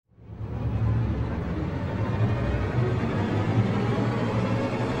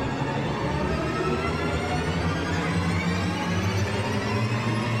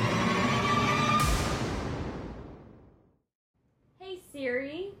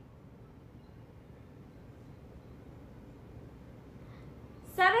Siri,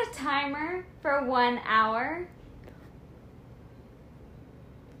 set a timer for 1 hour.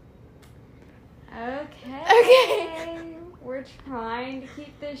 Okay. We're trying to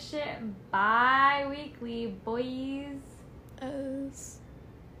keep this shit bi-weekly, boys.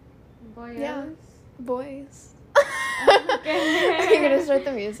 Boyos. Yeah. Boys. Okay. Are you gonna start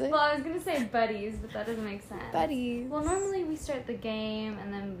the music? Well, I was gonna say buddies, but that doesn't make sense. Buddies. Well, normally we start the game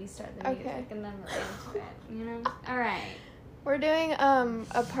and then we start the music Okay. and then we're into it. You know? All right. We're doing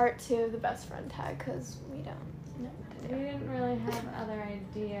a part 2 of the best friend tag because we don't know what to We do. didn't really have other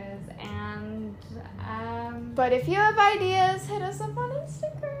ideas, and But if you have ideas, hit us up on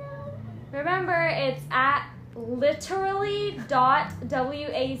Instagram. remember, it's at literally.wack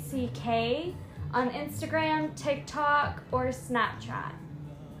on Instagram, TikTok, or Snapchat.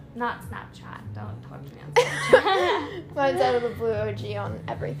 Not Snapchat. Don't talk to me on Snapchat. Mine's out of the blue OG on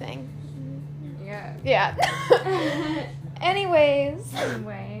everything. Yeah. Yeah. Anyways.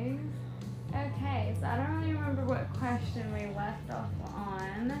 Anyway. Okay, so I don't really remember what question we left off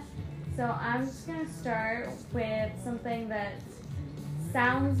on. So I'm just going to start with something that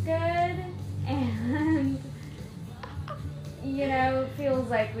sounds good and, you know, feels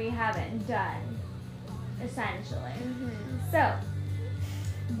like we haven't done, essentially. So,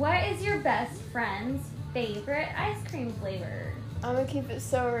 what is your best friend's favorite ice cream flavor? I'm gonna keep it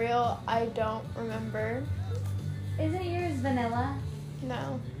so real. I don't remember. Isn't yours vanilla?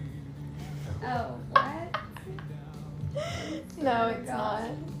 No. Oh, what? No, Oh my it's God. not.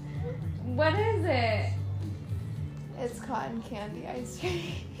 What is it? It's cotton candy ice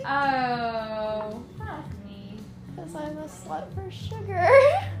cream. Oh, fuck me. Because I'm a slut for sugar.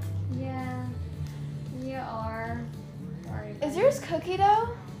 Yeah, you are. Sorry. Is buddy. yours cookie dough?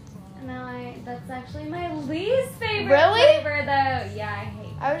 No, that's actually my least favorite Really? flavor, though. Yeah, I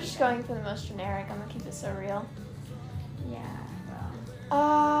hate. I was just going for the most generic. I'm gonna keep it so real. Yeah. Well,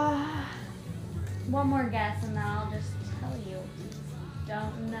 Uh, one more guess, and then I'll just tell you.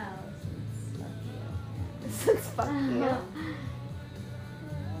 Don't know. Since fuck you. since fuck you.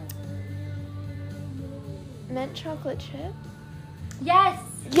 Mint chocolate chip? Yes.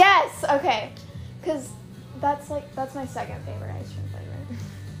 Yes! Okay. Because that's my second favorite ice cream flavor.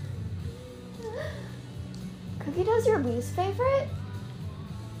 Cookie dough's your least favorite?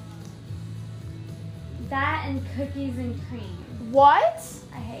 That and cookies and cream. What?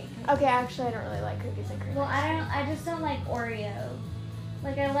 I hate cookies. Okay, actually I don't really like cookies and cream. Well, I just don't like Oreo.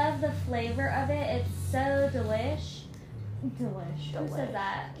 Like, I love the flavor of it. It's so delish. Delish. Who said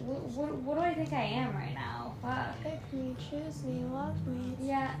that? What do I think I am right now? Fuck. Pick me, choose me, love me.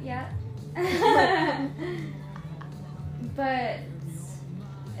 Yeah. But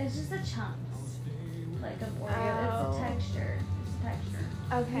it's just the chunks, like, of Oreo. Oh. It's a texture.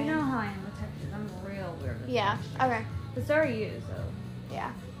 Okay. You know how I am with textures. I'm real weird with Yeah, textures. okay. But so are you, so,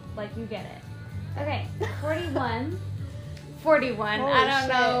 Yeah. like, you get it. Okay, 41. 41. Holy I don't shit.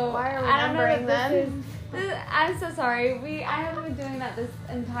 know. Why are we I don't know numbering that them? I'm so sorry. I haven't been doing that this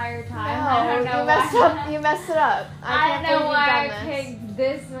entire time. No, I don't know you why. You messed it up. I can't don't know believe why you've I done this. picked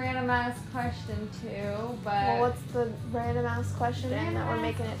this random ass question too, but Well, what's the random ass question Random that we're ass-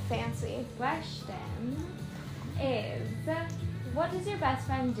 making it fancy? question is, what does your best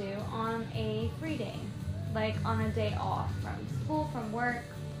friend do on a free day? Like on a day off from school, from work?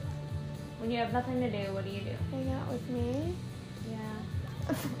 When you have nothing to do, what do you do? Hang out with me. Yeah.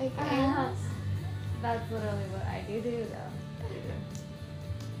 Like Uh-huh. animals. That's literally what I do though.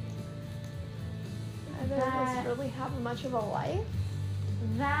 I don't That- really have much of a life.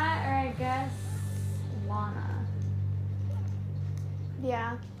 That, or I guess Lana.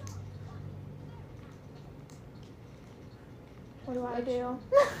 Yeah. What do I Which- do?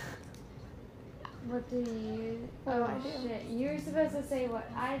 What do you? What do oh I do? shit! You were supposed to say what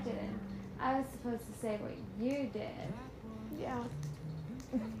I did. I was supposed to say what you did. Yeah.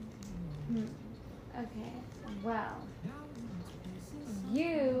 Okay. Well,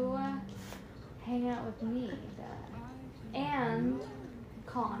 you hang out with me, duh. And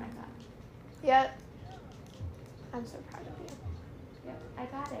call Annika. Yep. I'm so proud of you. Yep, I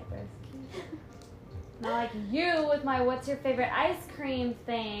got it, broski. Not like you with my what's your favorite ice cream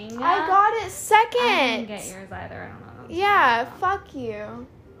thing. I got it second. I didn't get yours either. I don't know. Yeah, fuck you.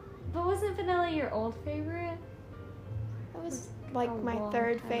 But wasn't vanilla your old favorite? That was like A my long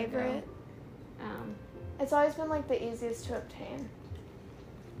third time favorite. It's always been like the easiest to obtain.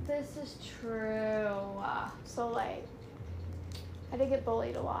 This is true. So like, I did get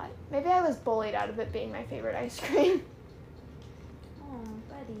bullied a lot. Maybe I was bullied out of it being my favorite ice cream. Oh,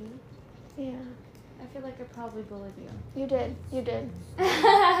 buddy. Yeah. I feel like I probably bullied you. You did. You did.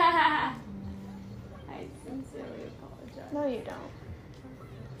 I sincerely apologize. No, you don't.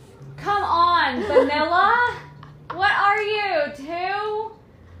 Come on, Vanilla. What are you? 2?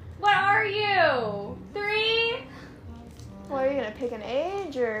 What are you? 3? Well, are you gonna pick an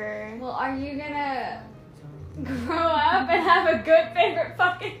age or? Well, are you gonna grow up and have a good favorite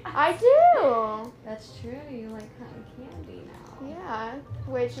fucking? I do. That's true. You like cotton candy now. Yeah,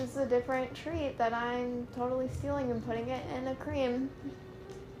 which is a different treat that I'm totally stealing and putting it in a cream.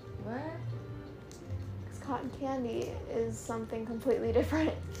 What? Because cotton candy is something completely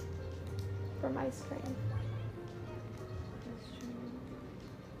different from ice cream. That's true.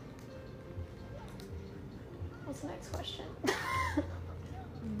 What's the next question?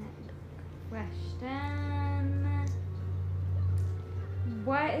 Next question.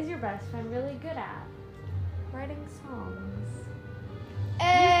 What is your best friend really good at? Writing songs.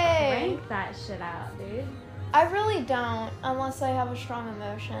 Hey! Crank that shit out, dude. I really don't, unless I have a strong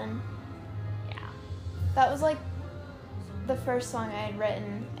emotion. Yeah. That was like the first song I had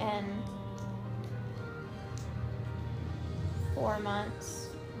written in 4 months,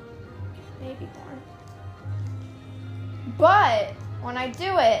 maybe more. But when I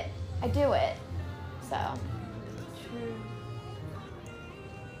do it, I do it. So True.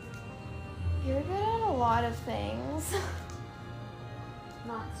 you're good at a lot of things.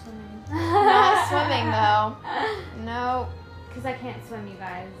 Not swimming. Not swimming though. No. Because I can't swim, you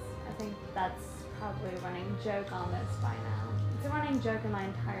guys. I think that's probably a running joke on this by now. It's a running joke in my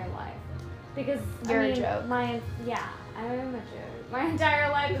entire life. Because You're I a mean, joke. Yeah, I am a joke. My entire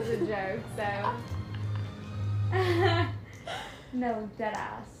life is a joke, so. No, dead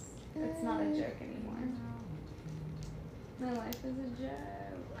ass. It's not a joke anymore. My life is a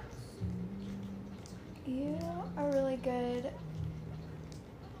joke. You are really good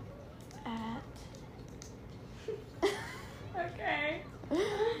at. Okay.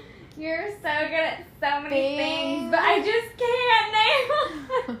 You're so good at so many Being- things, but I just can't name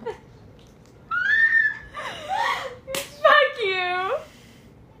them. Fuck you.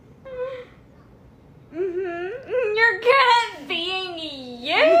 You're good at being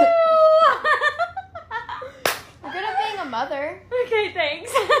you. You're good at being a mother. Okay,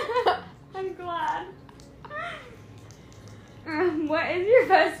 thanks. I'm glad. What is your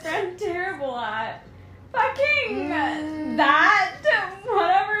best friend terrible at? Fucking that.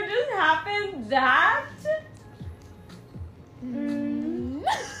 Whatever just happened. That.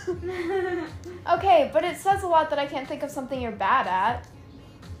 Okay, but it says a lot that I can't think of something you're bad at.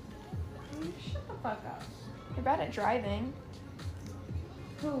 Shut the fuck up. You're bad at driving.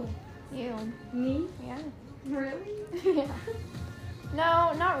 Who? You. Me? Yeah. Really? Yeah.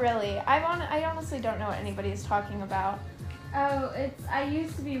 No, not really. I honestly don't know what anybody is talking about. Oh, I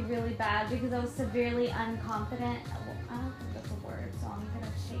used to be really bad because I was severely unconfident. Well, I don't think that's a word, so I'm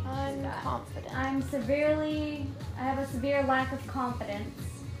gonna change that. Unconfident. I have a severe lack of confidence.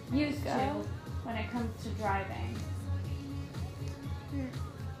 Used Go. to, when it comes to driving.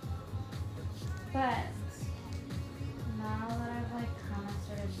 But now that I've like kind of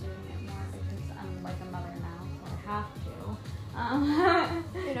started doing it more because I'm like a mother now, so I have to.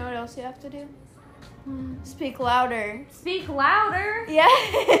 You know what else you have to do? Speak louder. Speak louder.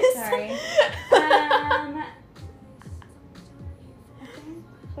 Yes. Sorry. I think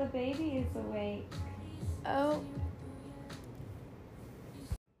the baby is awake. Oh.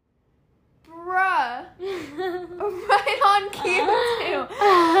 Bruh. Right on cue, too.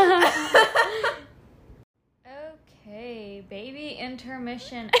 Okay, baby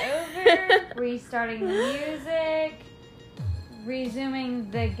intermission over. Restarting the music. Resuming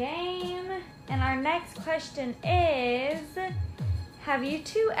the game. And our next question is, have you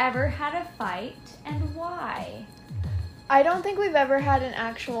two ever had a fight and why? I don't think we've ever had an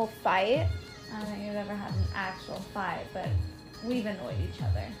actual fight. I don't think you've ever had an actual fight, but we've annoyed each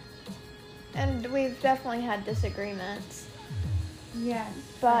other. And we've definitely had disagreements. Yes,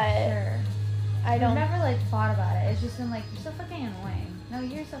 But sure. I don't. I've never like thought about it. It's just been like, you're so fucking annoying. No,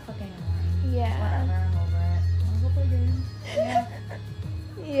 you're so fucking annoying. Yeah. Whatever, I'm over it. I'll go play games. Yeah.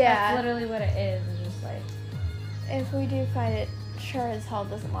 Yeah. That's literally what it is. It's just like, If we do fight, it sure as hell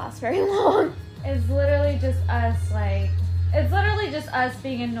doesn't last very long. it's literally just us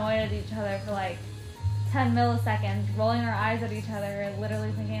being annoyed at each other for like 10 milliseconds, rolling our eyes at each other and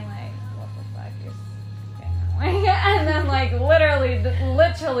literally thinking like, what the fuck, you're fucking annoying. And then like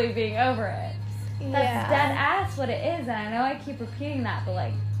literally being over it. That's dead ass what it is, and I know I keep repeating that, but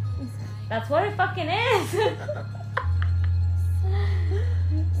like, that's what it fucking is.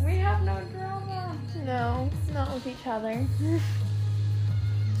 We have no drama. No, not with each other.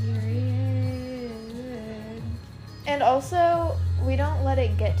 Here he is. And also, we don't let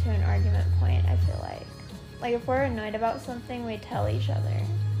it get to an argument point, I feel like. Like, if we're annoyed about something, we tell each other.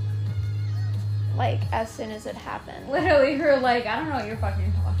 Like, as soon as it happens. Literally, we're like, I don't know what you're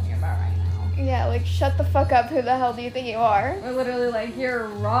fucking talking about right now. Yeah, like, shut the fuck up. Who the hell do you think you are? We're literally like, you're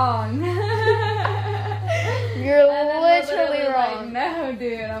wrong. You're literally wrong. Like, no,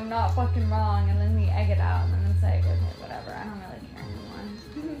 dude, I'm not fucking wrong. And then we egg it out, and then it's like, okay, whatever. I don't really care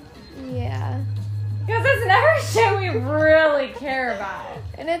anymore. Yeah. Because it's never shit we really care about.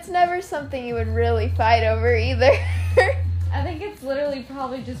 And it's never something you would really fight over either. I think it's literally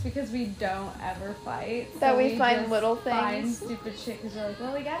probably just because we don't ever fight. That we find just little find things. stupid shit because we're like,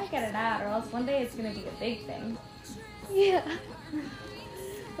 well, we gotta get it out, or else one day it's gonna be a big thing. Yeah.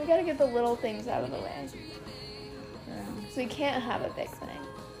 We gotta get the little things out of the way. For real. So we can't have a big thing.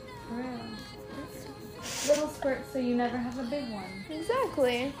 For real. Little squirts so you never have a big one.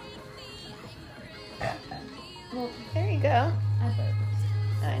 Exactly. Well, There you go. I burped.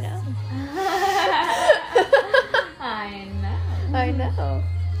 I know. I know. I know.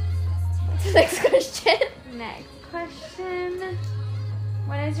 What's the next question? Next question.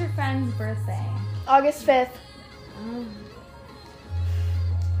 When is your friend's birthday? August 5th. Oh.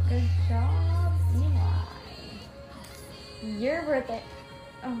 Good job, Eli. Your birthday.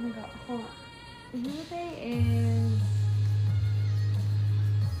 Oh my god, hold on. Your birthday is.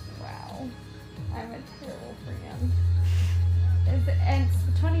 Wow. I'm a terrible friend. It's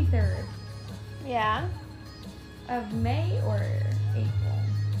the 23rd Yeah. of May or April?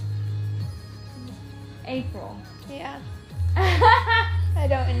 April. Yeah. I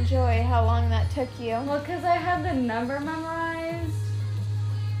don't enjoy how long that took you. Well, because I had the number memorized,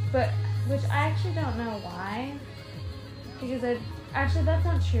 but which I actually don't know why. Because actually that's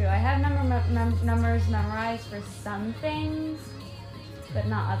not true. I have numbers memorized for some things, but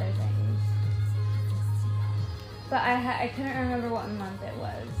not other things. But I couldn't remember what month it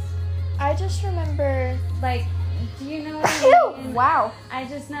was. I just remember. Like, do you know what I mean? Wow. I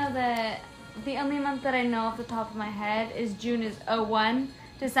just know that the only month that I know off the top of my head is June is 01,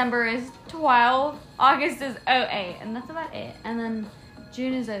 December is 12, August is 08, and that's about it. And then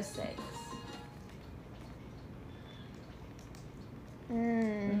June is 06.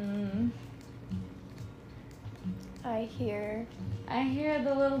 I hear. I hear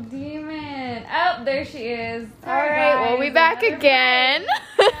the little demon. Oh, there she is. All right, we'll be back again.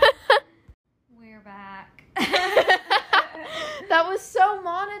 We're back. That was so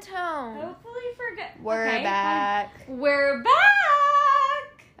monotone. Hopefully forget. We're back. We're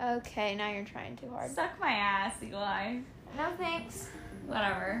back. Okay, now you're trying too hard. Suck my ass, Eli. No thanks.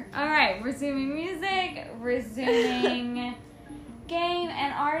 Whatever. All right, resuming music, resuming game,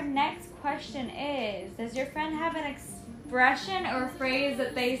 and our next question is: does your friend have an expression or phrase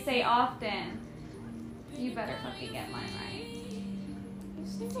that they say often? You better fucking get mine right.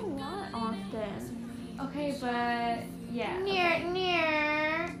 You say a lot often. Okay, but yeah.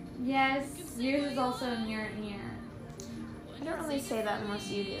 Near. Yes, yours is also near. I don't really say that unless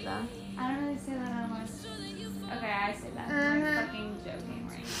you do, though. I don't really say that unless. Okay, I say that. I'm fucking joking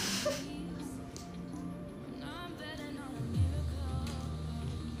right now.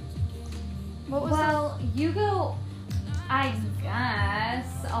 What was Well, you go, I guess,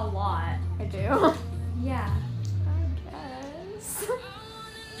 a lot. that? I do. Yeah. I guess.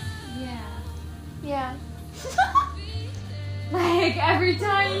 Yeah. Yeah. Like, every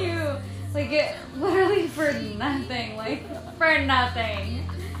time you, like, it literally for nothing. Like, for nothing.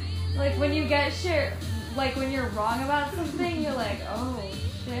 Like, when you get shit, like, when you're wrong about something, you're like, oh,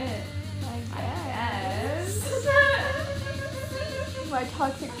 shit. I guess. My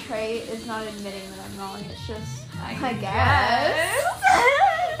toxic trait is not admitting that I'm wrong. It's just, I guess.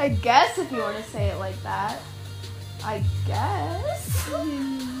 I guess if you want to say it like that. I guess.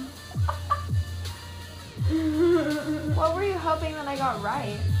 What were you hoping that I got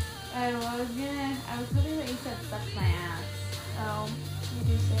right? I was hoping that you said suck my ass. Oh, you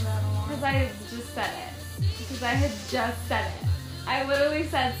do say that a lot. Because I just said it. Because I had just said it. I literally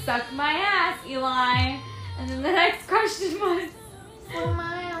said, suck my ass, Eli. And then the next question was, Swing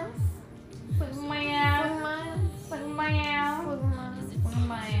my ass. suck my ass. Swing my ass. Suck my ass. Swing my ass. Suck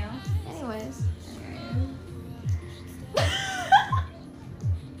my ass. Anyways.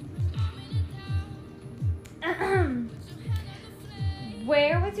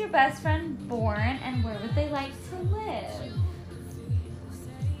 Where was your best friend born and where would they like to live?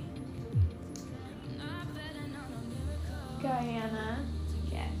 Guyana.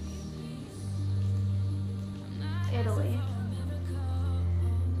 Yes. Italy.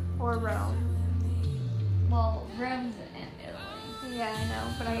 Or Rome. Well, Rome's in Italy. Yeah, I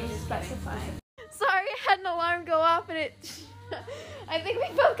know, but I I'm just specify. kidding. Sorry, I had an alarm go off. bitch. I think we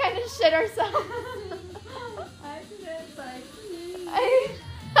both kind of shit ourselves. I did like.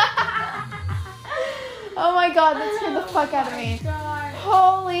 Oh my god, that scared the fuck out of me. God.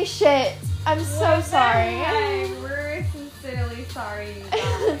 Holy shit. I'm so sorry. We're sincerely sorry, you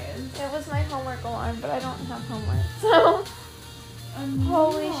guys. It was my homework alarm, but I don't have homework. So,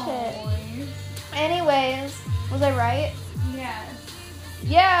 holy shit. Anyways, was I right? Yes.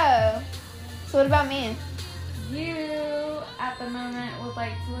 Yeah. So what about me? You, at the moment, would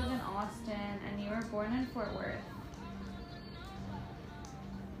like to live in Austin, and you were born in Fort Worth.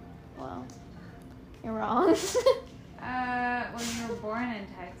 Well, you're wrong. Well, you were born in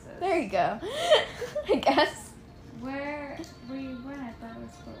Texas. There you go. I guess. Where were you born? I thought it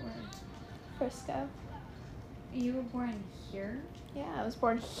was Fort Worth. Frisco. You were born here? Yeah, I was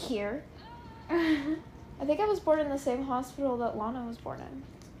born here. I think I was born in the same hospital that Lana was born in.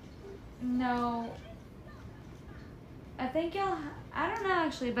 No. I think y'all, I don't know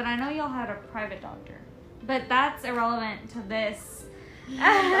actually, but I know y'all had a private doctor. But that's irrelevant to this.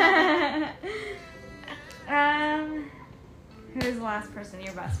 Who's the last person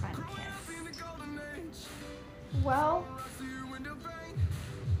your best friend kissed? Well,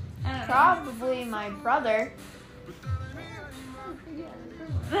 I don't know. probably my brother.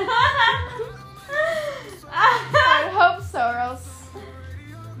 I would hope so, or else.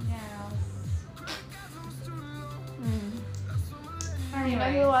 You know who the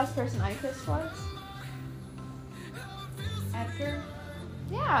Anyway, last person I kissed was? Edgar,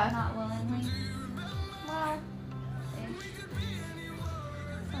 Yeah. not willingly. Well, Ish.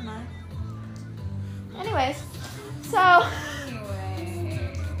 so nice. Anyways, so. Anyway.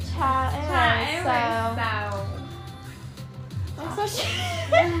 Anyway, so. Next question.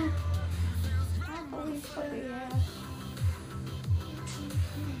 Holy shit, yeah.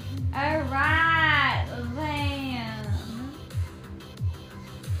 Alright, then.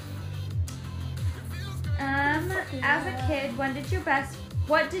 As a kid, what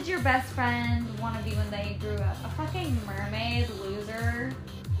did your best friend want to be when they grew up? A fucking mermaid, loser.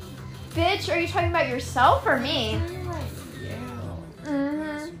 Bitch, are you talking about yourself or me? I'm like you.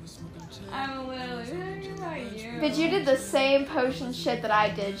 Mm-hmm. I'm literally talking about you. Bitch, you did the same potion shit that I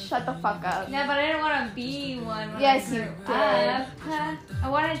did. Shut the fuck up. Yeah, but I didn't want to be one when Yes, I you grew did. up. I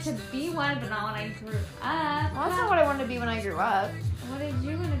wanted to be one, but not when I grew up. Well, that's not what I wanted to be when I grew up. What did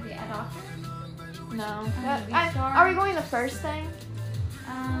you want to be? A doctor? No. movie star? Are we going the first thing?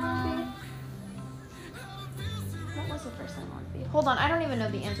 What was the first thing I wanted to be? Hold on, I don't even know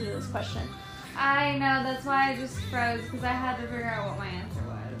the answer to this question. I know, that's why I just froze, because I had to figure out what my answer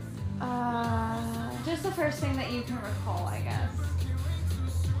was. Just the first thing that you can recall, I guess.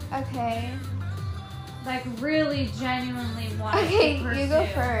 Okay. Like, really genuinely wanted Okay, to pursue. you go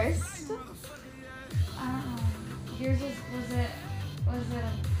first. I don't know. Yours was it a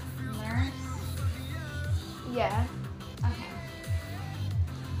nurse? Yeah. Okay.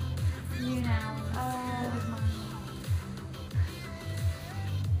 You know. What was mine?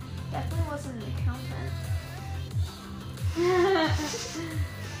 Definitely wasn't an accountant.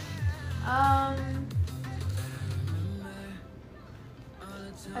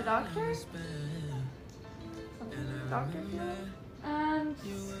 A doctor? Doctor field?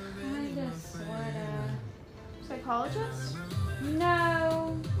 Kinda, sorta. Psychologist?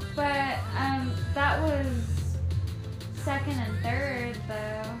 No, but that was second and third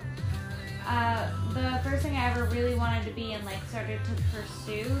though. The first thing I ever really wanted to be and like started to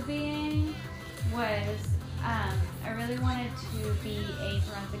pursue being was I really wanted to be a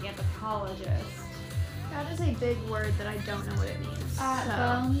forensic anthropologist. That is a big word that I don't know what it means.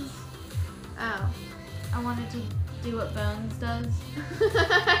 Bones. Oh. I wanted to do what Bones does,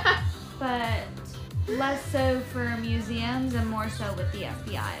 but less so for museums and more so with the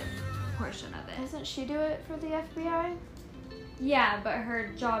FBI portion of it. Doesn't she do it for the FBI? Yeah, but her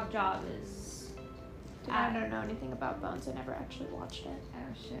job is. I don't know anything about Bones. I never actually watched it.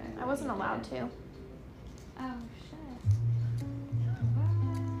 Oh shit. I wasn't allowed to. Oh shit.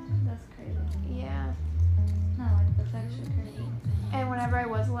 What? That's crazy. Yeah. No, like that's actually crazy. And whenever I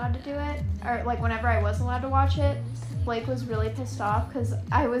was allowed to do it, or like whenever I was allowed to watch it, Blake was really pissed off because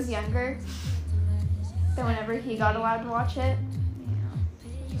I was younger than whenever he got allowed to watch it. Yeah.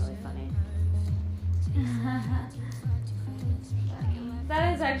 It was really funny.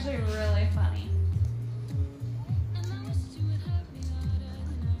 That is actually really funny.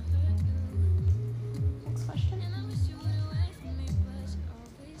 Next question.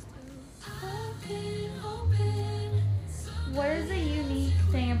 What is a unique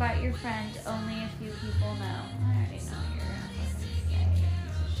thing about your friend only a few people know? I already know you're a fucking gay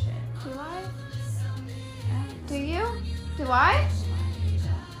piece of shit. Do I? I don't know. Do you? Do I?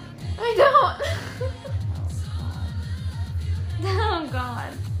 I don't. Oh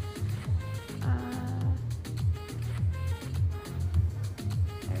God.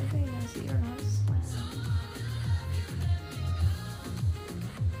 Everybody knows that you're not a swim.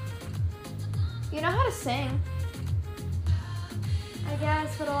 You know how to sing. I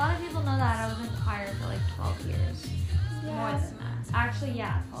guess, but a lot of people know that I was in choir for like 12 years. Yeah. More than that. Actually,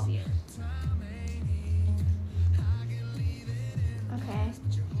 yeah, 12 years. Okay.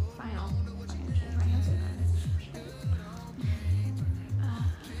 Fine, I'll fucking change my answer then.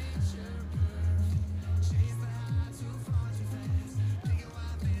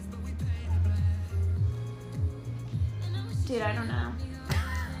 Dude, I don't know.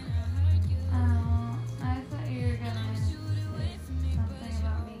 I thought you were gonna say something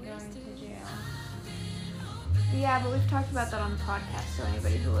about me going to jail. Yeah, but we've talked about that on the podcast, so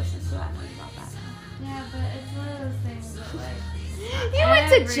anybody who listens to that knows about that now. Yeah, but it's one of those things that like... You went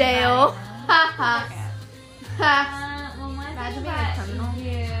to everybody jail. knows. Ha ha. Okay. Ha. Well, my Imagine thing being a about criminal.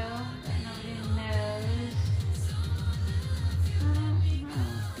 you that nobody knows. I don't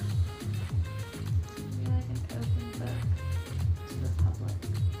know. You're like an open book to the public.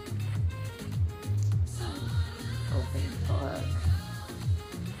 Open book.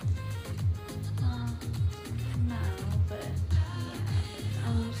 No, but yeah.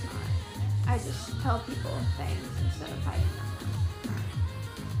 I'm just not. I just tell people things instead of hiding them.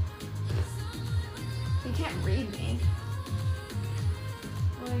 You can't read me.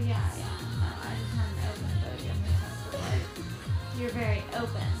 Well, yeah. No, I just had an open book in the sense that, like, you're very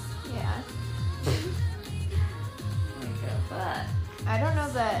open. Yeah. Like a book. I don't know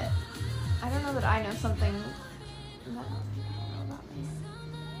that I know something that other people know about me.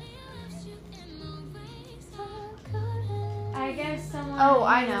 I guess someone Oh,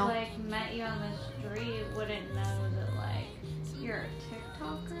 I who know. like met you on the street wouldn't know that like you're a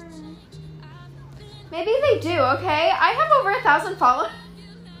TikToker. Maybe they do, okay? I have over 1,000 followers.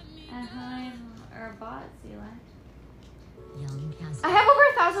 And how many are bots, Eli? I have over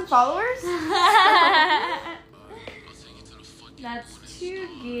 1,000 followers. That's too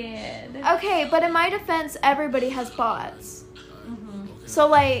good. Okay, but in my defense, everybody has bots. Mm-hmm. So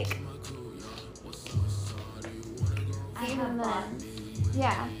like, I even have then, bots.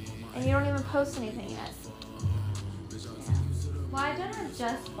 yeah, and you don't even post anything yet. Yeah. Well, I don't have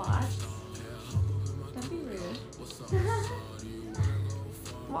just bots. Don't be rude.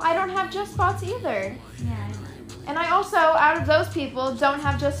 Well, I don't have just bots either. Yeah, I know. And I also, out of those people, don't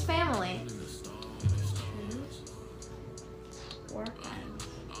have just family. Or friends.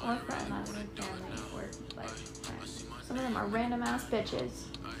 Or friends, not even family. Or like friends. Some of them are random ass bitches.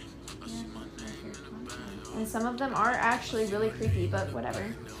 Yeah, that's like your content. And some of them are actually really creepy, but whatever. I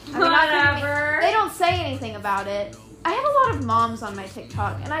mean, Whatever. They don't say anything about it. I have a lot of moms on my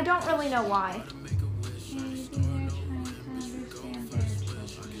TikTok, and I don't really know why. Maybe they're trying to understand their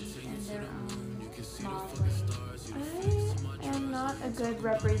children and their own modeling. I am not a good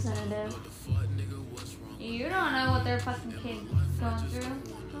representative. You don't know what their fucking kid's going through.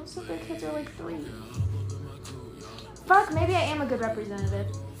 Most of their kids are like 3. Fuck, maybe I am a good representative.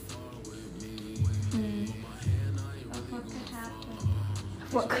 Of what could happen.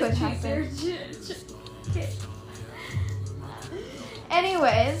 What could happen? Their kid.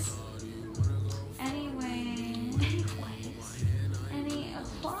 Anyways. Any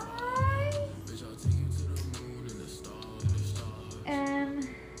apply?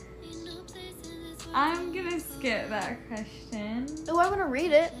 I'm gonna skip that question. Oh, I want to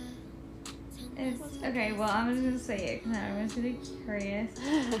read it. It's okay. Well, I'm just gonna say it because I'm just really curious.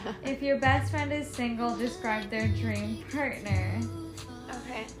 If your best friend is single, describe their dream partner.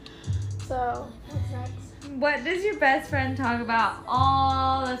 Okay. So, what's next? What does your best friend talk about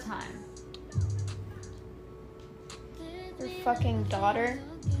all the time? Your fucking daughter.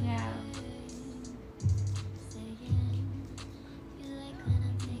 Yeah.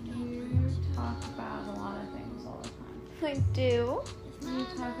 You talk about a lot of things all the time. I do. You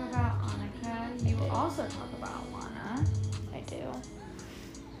talk about Annika. You also talk about Lana. I do.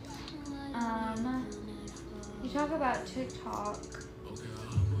 You talk about TikTok,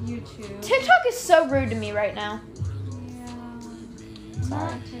 YouTube. TikTok is so rude to me right now. Yeah.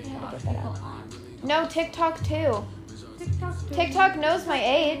 Sorry. Not TikTok. I had to get that People out. on. No, TikTok too. TikTok. Too. TikTok knows my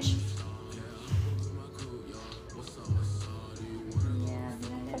age. Yeah,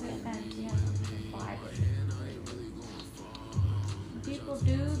 but I didn't offend you. Why? People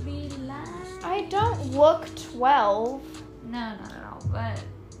do be lying. I don't look 12. No, not at all. But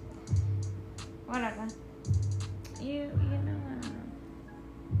whatever. You know.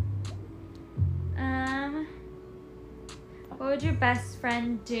 What would your best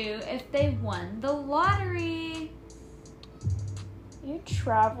friend do if they won the lottery? You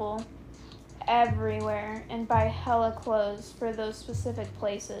travel everywhere and buy hella clothes for those specific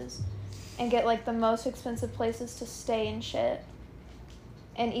places and get like the most expensive places to stay and shit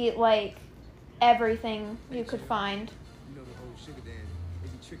and eat like everything you could find.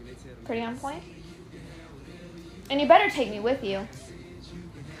 Pretty on point. And you better take me with you.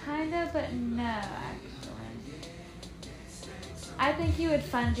 Kinda, but no, actually. I think you would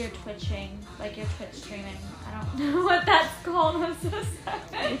fund your twitching, like your Twitch streaming. I don't know what that's called. I'm so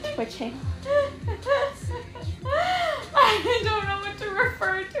sorry. Twitching. I don't know what to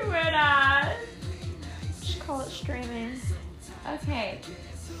refer to it as. Just call it streaming. Okay.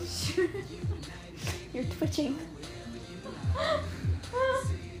 You're twitching.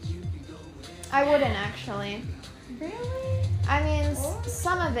 I wouldn't actually. Really? I mean,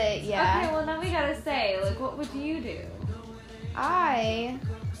 some of it, yeah. Okay, well then we gotta say, like, what would you do? I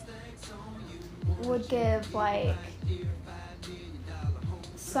would give like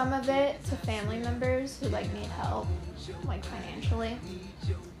some of it to family members who like need help, like financially,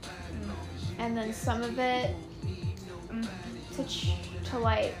 and then some of it to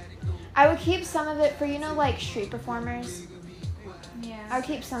like. I would keep some of it for like street performers. Yeah. I would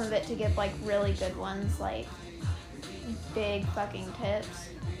keep some of it to give like really good ones, like big fucking tips,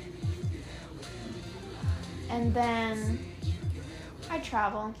 and then I'd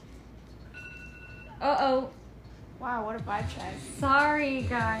travel. Uh-oh. Wow, what a vibe check. Sorry,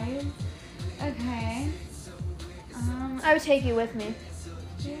 guys. Okay. I would take you with me.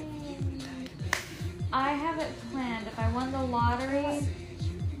 I have it planned. If I won the lottery,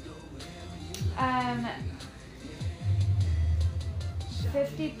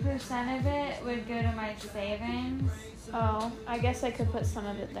 50% of it would go to my savings. Oh, I guess I could put some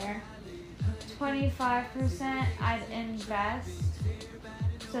of it there. 25% I'd invest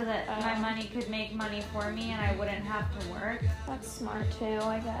so that my money could make money for me and I wouldn't have to work. That's smart too,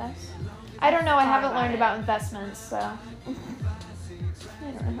 I guess. I don't know, I haven't learned about investments, so I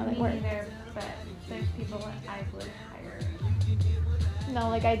don't know how they work. Me neither, but there's people that I would hire. No,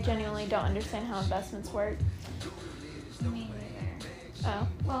 like I genuinely don't understand how investments work. Me neither. Oh.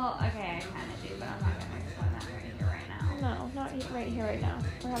 Well, okay, I kind of do, but I'm not going to explain that right here, right now. No, not right here, right now.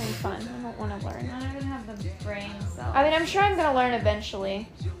 We're having fun. I don't want to learn. I don't even have the brain cells. I mean, I'm sure I'm going to learn eventually.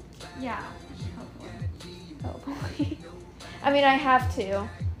 Yeah, Hopefully. I mean, I have to.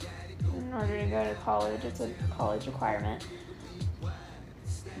 In order to go to college, it's a college requirement.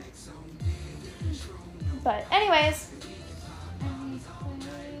 But anyways.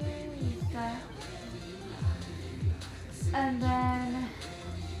 And then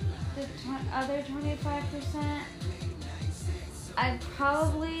the other 25%, I'd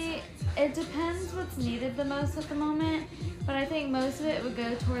probably, it depends what's needed the most at the moment, but I think most of it would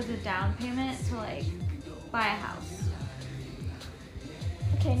go towards a down payment to like buy a house.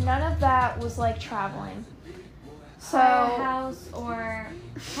 Okay, none of that was like traveling. So Buy a house or,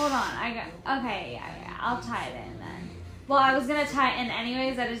 hold on, okay, yeah, I'll tie it in then. Well, I was going to tie it in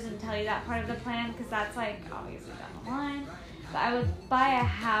anyways, I just didn't tell you that part of the plan because that's like obviously down the line. But I would buy a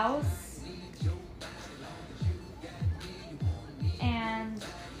house and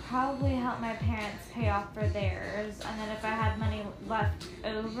probably help my parents pay off for theirs. And then if I had money left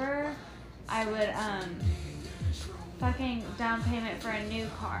over, I would fucking down payment for a new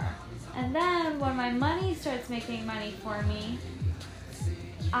car. And then when my money starts making money for me,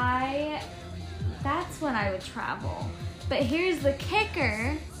 that's when I would travel. But here's the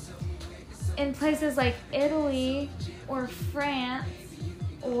kicker. In places like Italy or France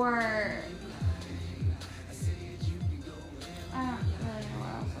or I don't really know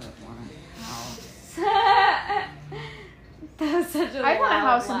where else I would want a house. That was such a I want a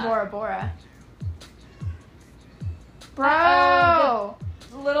house in Bora Bora. Bro!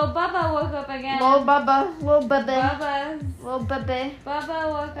 Little Bubba woke up again. Little Bubba. Bubba Little Bubba.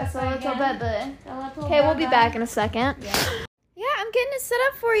 woke That's up a little again. Bubba. The little Okay, we'll be Bubba. back in a second. Yeah, I'm getting it set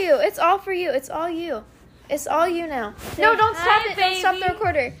up for you. It's all for you. It's all you. It's all you now. No, don't stop hi, it. Don't stop the baby.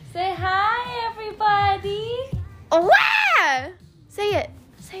 recorder. Say hi, everybody. Oh, wow! Say it.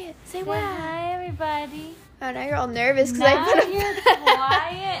 Say it. Say Say wow. hi, everybody. Oh, now you're all nervous because Now I put a you're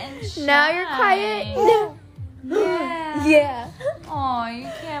quiet and shy. Now you're quiet. No. Yeah. Yeah. Oh, you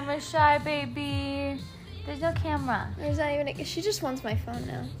camera shy, baby. There's no camera. There's not even she just wants my phone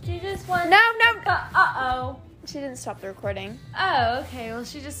now. She just wants. No. Uh-oh. She didn't stop the recording. Oh, okay. Well,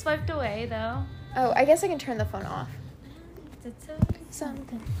 she just swiped away, though. Oh, I guess I can turn the phone off.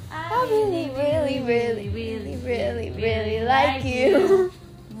 Something. I really like you.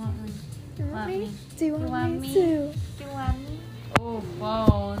 Want me? Do you want me to? Do you want me?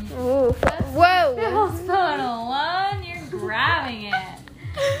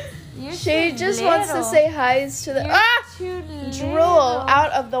 She just wants to say hi's to the Too little. drool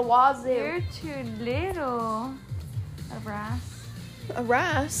out of the wazoo. You're too little. A brass. A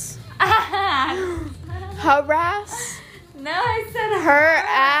rass? Harass? No, I said Her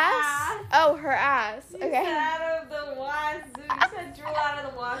ass? Oh, her ass. You Okay. said out of the wazoo. You said drool out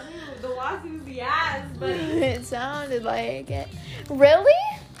of the wazoo. The wazoo's the ass, but It sounded like it. Really?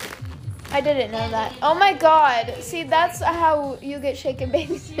 I didn't know that. Oh my god. See, that's how you get shaken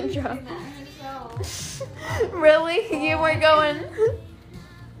baby syndrome. Really? You were going.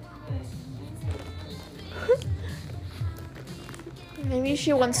 Maybe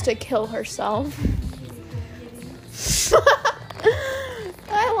she wants to kill herself.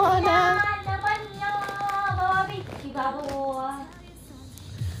 Hi, Lana. I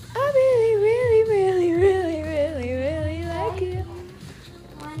really like you.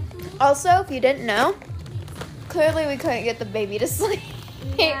 Also, if you didn't know, clearly we couldn't get the baby to sleep.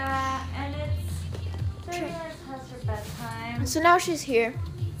 Yeah, and it's 30 minutes past her bedtime. So now she's here.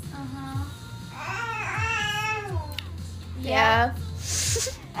 Uh-huh. Yeah.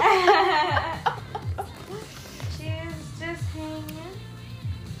 She's just hanging,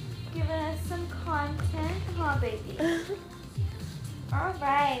 giving us some content, huh, baby? All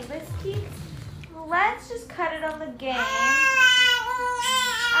right, let's just cut it on the game.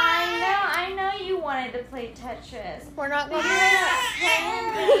 I know you wanted to play Tetris. We're not But going you're not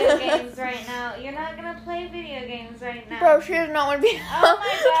playing video games right now. You're not gonna play video games right now. Bro, she does not want to be. Oh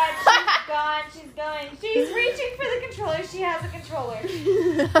my god, she's gone. She's going. She's reaching for the controller. She has a controller.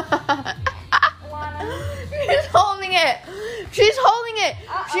 Lana. She's holding it. She's holding it.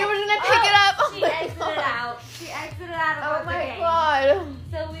 She was gonna pick it up. She exited out. She exited out of Oh the my game. god.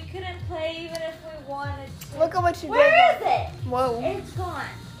 So we couldn't play even if we wanted to. Look at what you Where did. is it? Whoa. It's gone.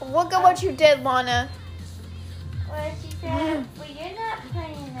 Look at what you did, Lana. Well, she said, well, you're not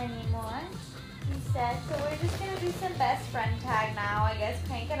playing anymore. She said, so we're just going to do some best friend tag now, I guess.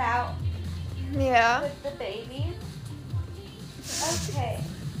 Crank it out Yeah. with the baby. Okay.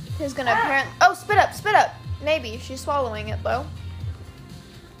 Who's gonna apparently. Oh, spit up, spit up. Maybe. She's swallowing it, though.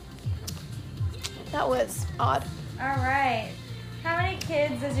 That was odd. All right. How many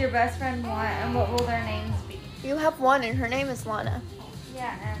kids does your best friend want, and what will their names be? You have one, and her name is Lana.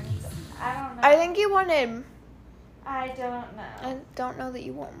 Yeah, and I don't know. I think you wanted. I don't know. I don't know that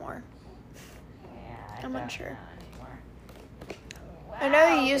you want more. Yeah, I'm don't unsure. know anymore. I know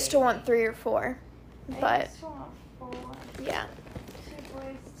Wow, you used to want 3 or 4, I but used to want 4. yeah. 2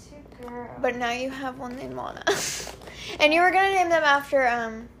 boys, 2 girls. But now you have one named Lana. And you were gonna name them after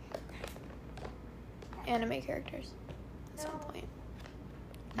anime characters at some point.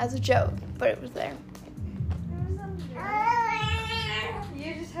 As a joke, but it was there.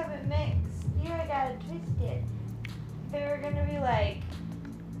 You just have it mixed. You got it twisted. They were gonna be like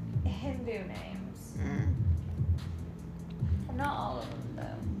Hindu names. Not all of them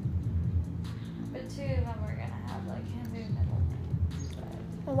though. But 2 of them were gonna have like Hindu middle names. But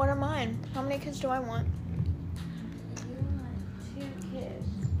Well, what are mine? How many kids do I want? you want 2 kids,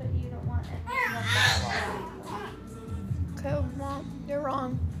 but you don't want any of them biological. Okay, well, you're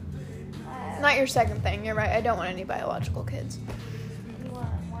wrong. Not your second thing. You're right. I don't want any biological kids. You want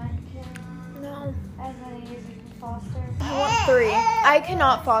 1 kid? No. As many as you can foster? I want 3. I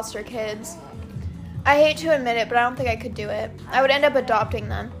cannot foster kids. I hate to admit it, but I don't think I could do it. I would end up adopting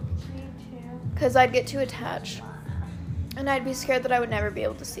them Me too. because I'd get too attached. And I'd be scared that I would never be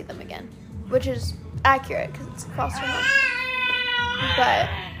able to see them again. Which is accurate because it's a foster home. But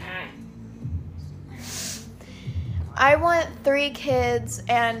I want 3 kids,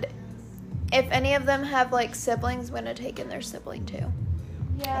 and if any of them have like siblings, I'm gonna take in their sibling too.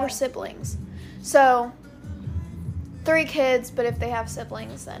 Yeah. Or siblings. So 3 kids, but if they have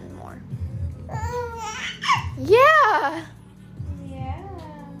siblings, then more. Yeah! Yeah.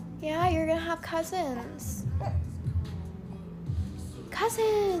 Yeah, you're gonna have cousins.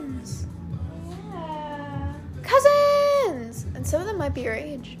 Cousins! Yeah. Cousins! And some of them might be your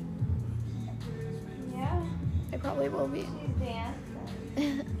age. Yeah. They probably will be. She's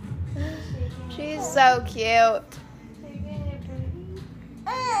dancing. She's so cute. Shaking your booty.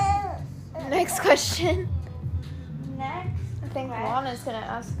 Next question. Next. I think Lana's gonna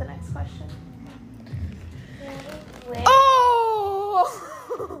ask the next question. Really Oh!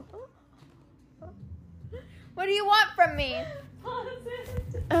 What do you want from me?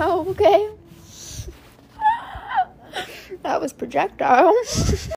 Oh, okay. That was projectile.